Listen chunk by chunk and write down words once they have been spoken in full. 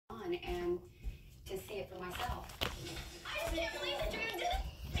on and to see it for myself. I just can't believe that you're gonna do this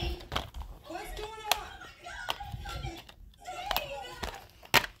to me. What's going on?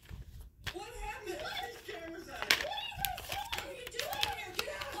 What happened? These cameras on it. What are you doing here? Get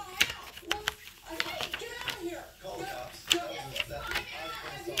out of my house. Get out of here. Call the cops. This is my man.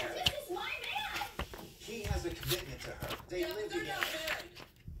 This is my man. He has a commitment to her. They live They're together. not married.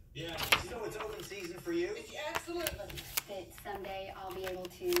 Yeah. So it's open season for you? Absolutely. That someday I'll be able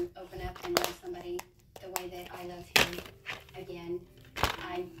to open up and love somebody the way that I love him again.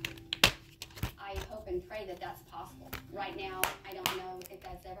 I hope and pray that that's possible. Right now, I don't know if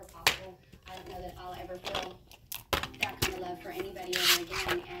that's ever possible. I don't know that I'll ever feel that kind of love for anybody ever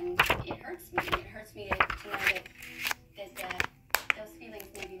again, and it hurts me. It hurts me to know that those feelings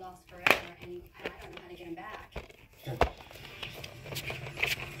may be lost forever, and I don't know how to get them back.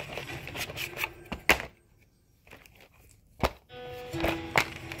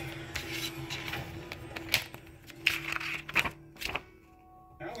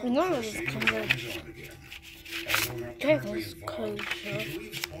 None of this comes out. Take this closure.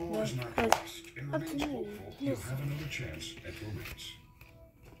 Up to me. You'll have another chance at romance.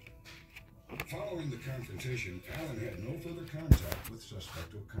 Following the confrontation, Alan had no further contact with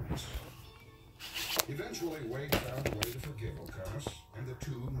suspect O'Connor. Eventually, Wade found a way to forgive O'Connor, and the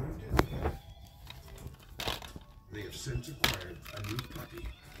two moved in together. They have since acquired a new puppy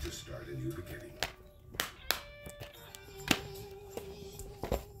to start a new beginning.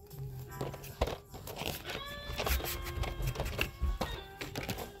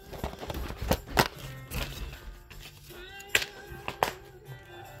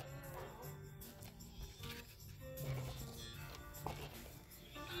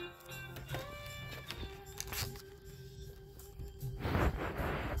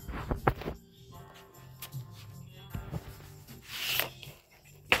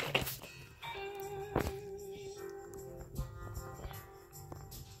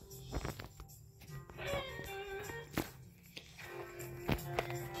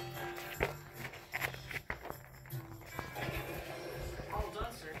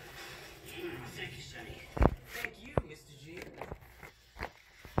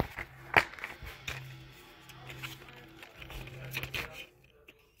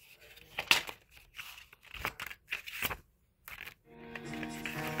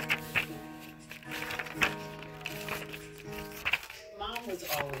 Was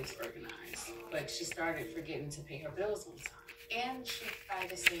always organized, but she started forgetting to pay her bills on time. And she'd buy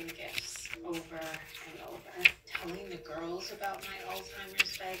the same gifts over and over. Telling the girls about my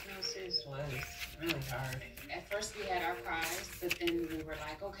Alzheimer's diagnosis was really hard. At first we had our cries, but then we were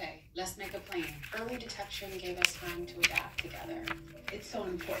like, okay, let's make a plan. Early detection gave us time to adapt together. It's so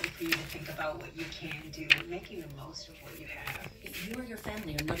important for you to think about what you can do, making the most of what you have. If you or your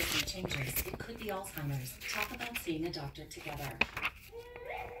family are noticing changes, it could be Alzheimer's. Talk about seeing a doctor together.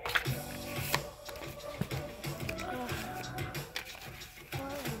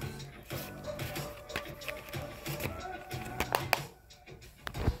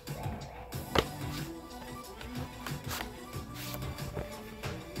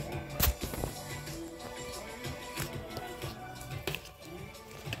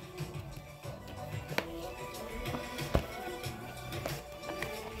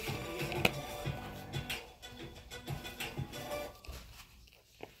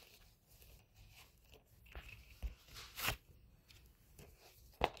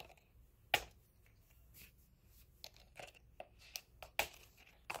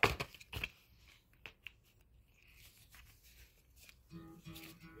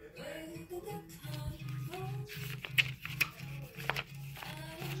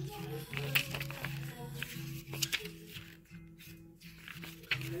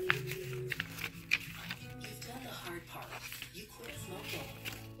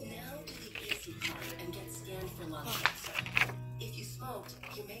 If you smoked,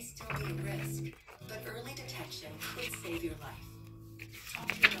 you may still be at risk, but early detection could save your life. Talk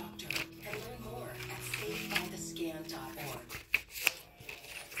to your doctor and learn more at savebythescan.org.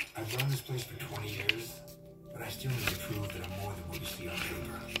 I've run this place for 20 years, but I still need to prove that I'm more than what you see on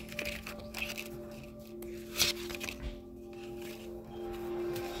paper.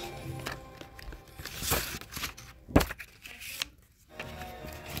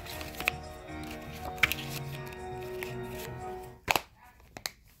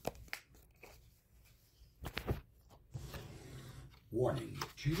 Warning,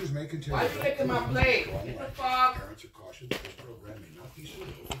 cheaters may contain... Why are you licking my plate? Get the fuck. Parents are cautioned that this program may not be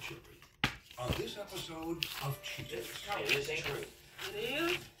suitable for children. On this episode of Cheaters... It is true. It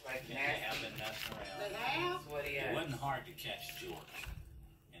is? Like, they have been messing around. They have? What do you have? It wasn't hard to catch George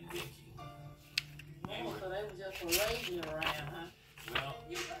and Vicky. parading around, huh? Well,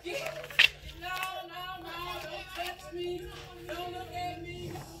 no, don't touch me. Don't look at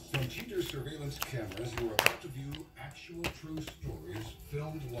me. From cheater surveillance cameras, you are about to view actual true stories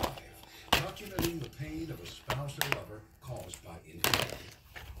filmed live, documenting the pain of a spouse or lover caused by infidelity.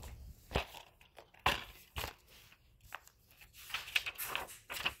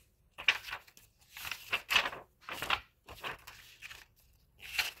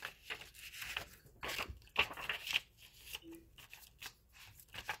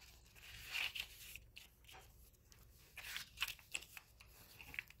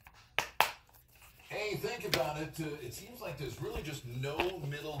 Hey, think about it. It seems like there's really just no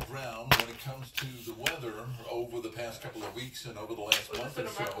middle ground when it comes to the weather over the past couple of weeks and over the last month or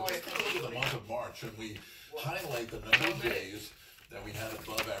so. Let's take a look at the month of March, and we highlight the number of days that we had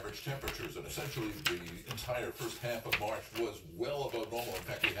above average temperatures. And essentially, the entire first half of March was well above normal. In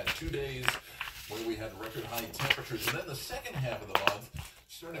fact, we had 2 days where we had record high temperatures. And then the second half of the month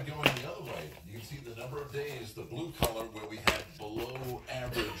started going the other way. You can see the number of days, the blue color, where we had below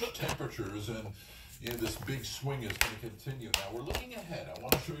average temperatures. And this big swing is going to continue. Now, we're looking ahead. I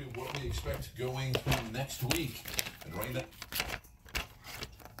want to show you what we expect going through next week. And right now,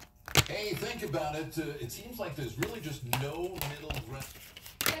 hey, think about it. It seems like there's really just no middle ground.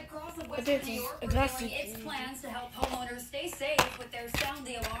 Red Cross of Western New York revealing its plans to help homeowners stay safe with their Sound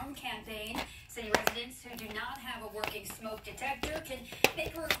the Alarm campaign. City residents who do not have a working smoke detector can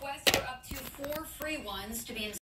make a request for up to 4 free ones to be installed.